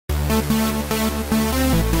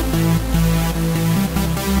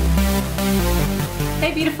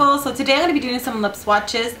Hey beautiful, so today I'm going to be doing some lip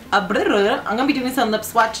swatches. I'm going to be doing some lip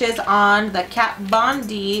swatches on the Kat Von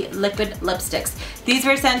D liquid lipsticks. These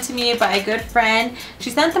were sent to me by a good friend. She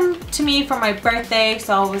sent them to me for my birthday,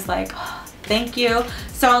 so I was like, oh, thank you.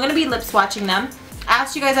 So I'm going to be lip swatching them. I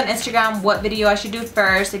asked you guys on Instagram what video I should do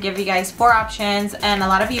first to give you guys 4 options, and a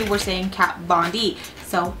lot of you were saying Kat Von D.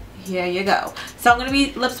 So here you go. So I'm going to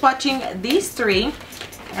be lip swatching these 3,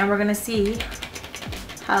 and we're going to see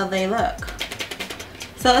how they look.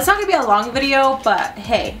 So it's not going to be a long video, but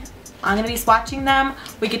hey, I'm going to be swatching them.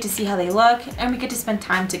 We get to see how they look, and we get to spend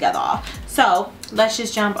time together. So let's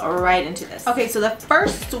just jump right into this. Okay, so the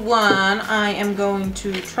first one I am going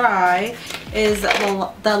to try is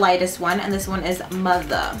the lightest one, and this one is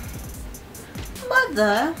Mother.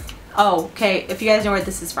 Mother? Oh, okay, if you guys know where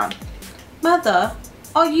this is from. Mother,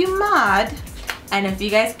 are you mad? And if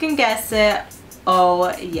you guys can guess it,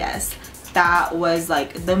 oh yes, that was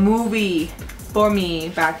like the movie for me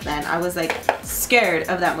back then. I was like scared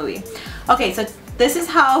of that movie. Okay, so this is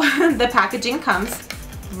how the packaging comes.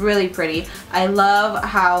 Really pretty. I love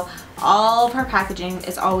how all of her packaging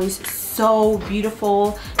is always so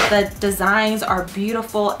beautiful. The designs are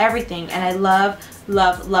beautiful, everything, and I love,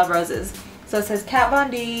 love, love roses. So it says Kat Von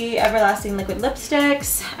D Everlasting Liquid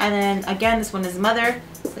Lipsticks, and then again this one is Mother.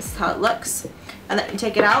 This is how it looks, and then you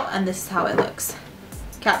take it out and this is how it looks.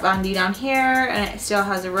 Kat Von D down here, and it still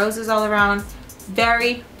has the roses all around.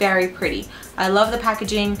 Very, very pretty. I love the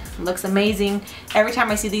packaging. It looks amazing. Every time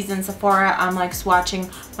I see these in Sephora, I'm like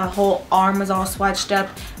swatching. My whole arm is all swatched up.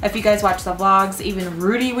 If you guys watch the vlogs, even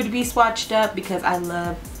Rudy would be swatched up because I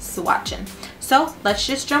love swatching. So let's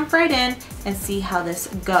just jump right in and see how this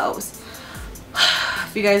goes.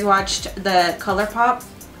 If you guys watched the ColourPop,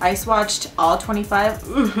 I swatched all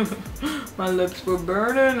 25. My lips were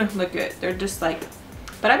burning. Look at, they're just like,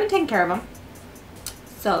 but I've been taking care of them.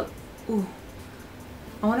 So, ooh.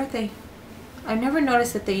 I wonder if I've never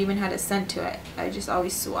noticed that they even had a scent to it. I just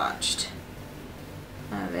always swatched.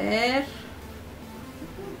 A ver.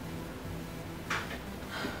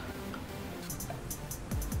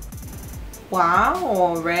 Wow,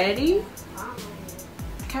 already?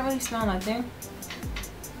 I can't really smell nothing.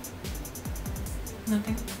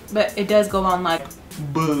 Nothing. But it does go on like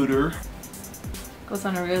butter. Goes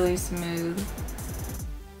on really smooth.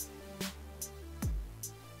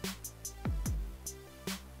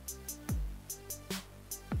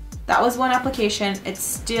 That was one application. It's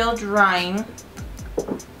still drying.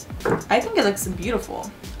 I think it looks beautiful.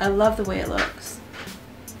 I love the way it looks.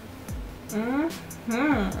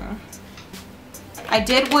 I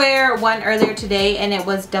did wear one earlier today, and it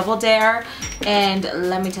was Double Dare, and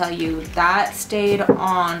let me tell you, that stayed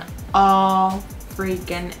on all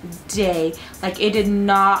freaking day. Like, it did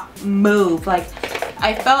not move. Like,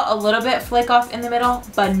 I felt a little bit flake off in the middle,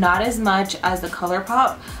 but not as much as the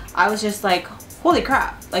ColourPop. I was just like, holy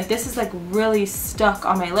crap, like this is like really stuck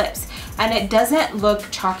on my lips, and it doesn't look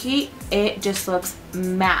chalky, it just looks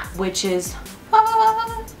matte, which is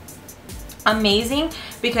amazing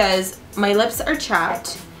because my lips are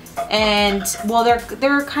chapped, and well,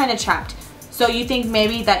 they're kind of chapped, so you think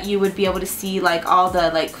maybe that you would be able to see like all the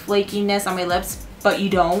like flakiness on my lips, but you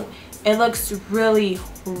don't. It looks really,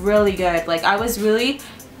 really good. Like, I was really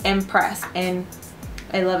impressed, and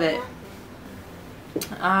I love it.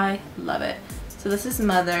 I love it. So this is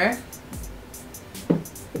Mother.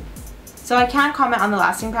 So I can't comment on the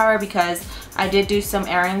lasting power because I did do some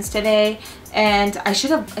errands today, and I should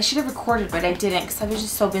have recorded, but I didn't because I was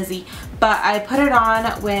just so busy. But I put it on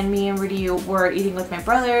when me and Rudy were eating with my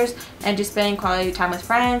brothers and just spending quality time with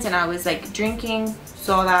friends, and I was like drinking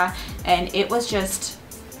soda, and it was just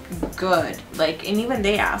good. Like, and even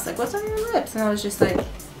they asked like, what's on your lips, and I was just like,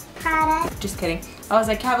 just kidding. I was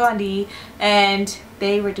like, Kat Von D, and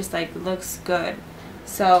they were just like, looks good.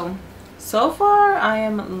 So far I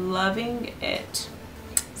am loving it.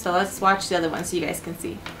 So let's swatch the other one so you guys can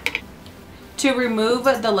see. To remove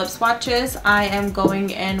the lip swatches, I am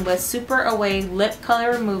going in with Super Away Lip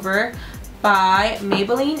Color Remover by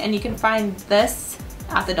Maybelline, and you can find this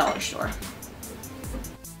at the dollar store.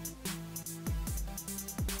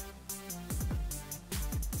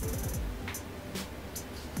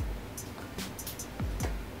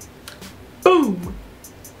 Boom!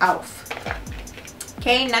 Ouf.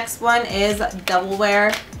 Okay, next one is Double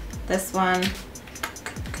Wear. This one,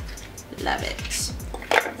 love it.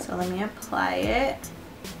 So let me apply it.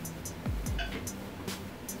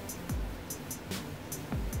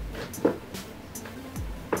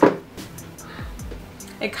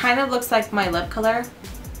 It kind of looks like my lip color,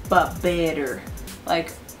 but better.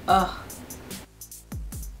 Like, ugh.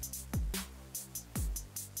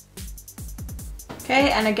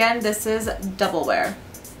 Okay, and again, this is double wear.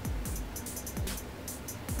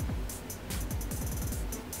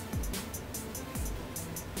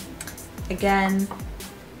 Again,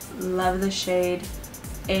 love the shade.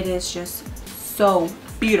 It is just so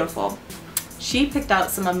beautiful. She picked out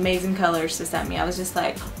some amazing colors to send me. I was just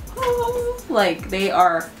like, oh, like they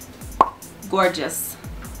are gorgeous.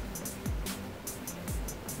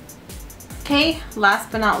 Okay,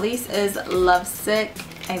 last but not least is Lovesick.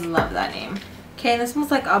 I love that name. Okay, this one's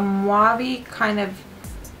like a mauve kind of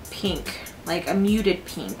pink, like a muted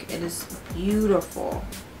pink. It is beautiful.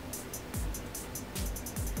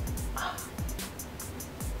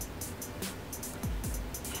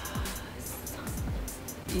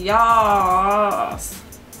 Yes.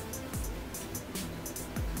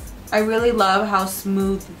 I really love how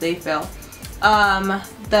smooth they feel.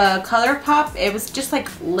 The color pop, it was just like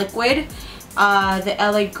liquid. The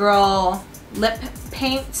LA Girl lip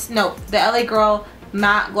paints, no, the LA Girl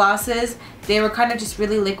matte glosses, they were kind of just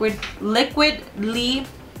really liquidly,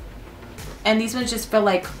 and these ones just feel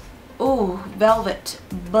like, oh, velvet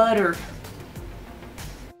butter.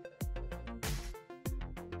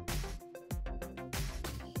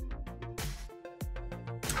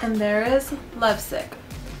 And there is Lovesick.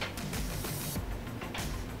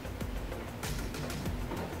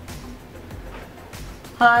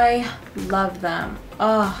 I love them.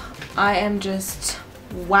 Oh, I am just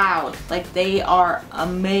wowed. Like, they are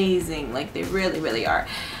amazing. Like, they really, really are.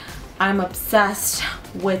 I'm obsessed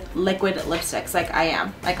with liquid lipsticks. Like, I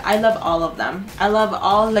am. Like, I love all of them. I love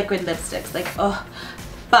all liquid lipsticks. Like, oh.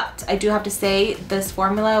 But I do have to say, this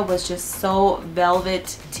formula was just so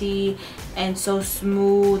velvety and so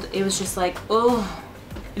smooth. It was just like, oh,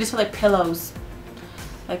 it just felt like pillows,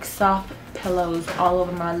 like soft pillows all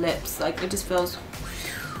over my lips. Like, it just feels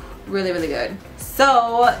really, really good.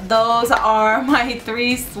 So those are my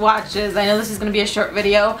 3 swatches. I know this is going to be a short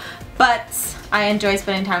video, but I enjoy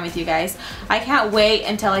spending time with you guys. I can't wait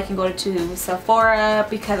until I can go to Sephora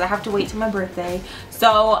because I have to wait till my birthday.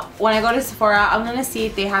 So when I go to Sephora, I'm going to see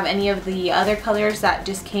if they have any of the other colors that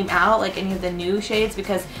just came out, like any of the new shades,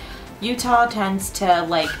 because Utah tends to,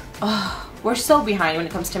 like, oh, we're so behind when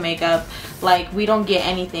it comes to makeup. Like, we don't get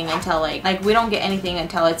anything until we don't get anything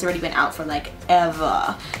until it's already been out for like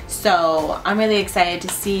ever. So I'm really excited to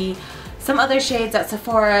see some other shades at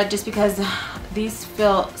Sephora just because these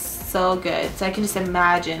feel so good. So I can just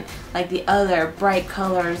imagine like the other bright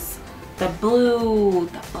colors, the blue,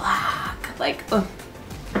 the black, like,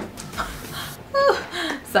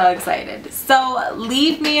 so excited. So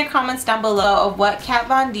leave me your comments down below of what Kat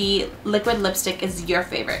Von D liquid lipstick is your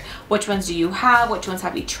favorite. Which ones do you have? Which ones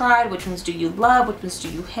have you tried? Which ones do you love? Which ones do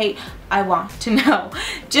you hate? I want to know,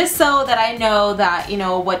 just so that I know that, you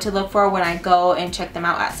know, what to look for when I go and check them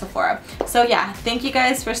out at Sephora. So yeah, thank you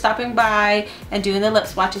guys for stopping by and doing the lip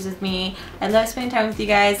swatches with me. I love spending time with you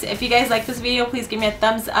guys. If you guys like this video, please give me a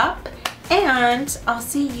thumbs up, and I'll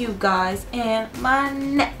see you guys in my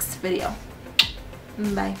next video.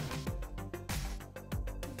 Bye.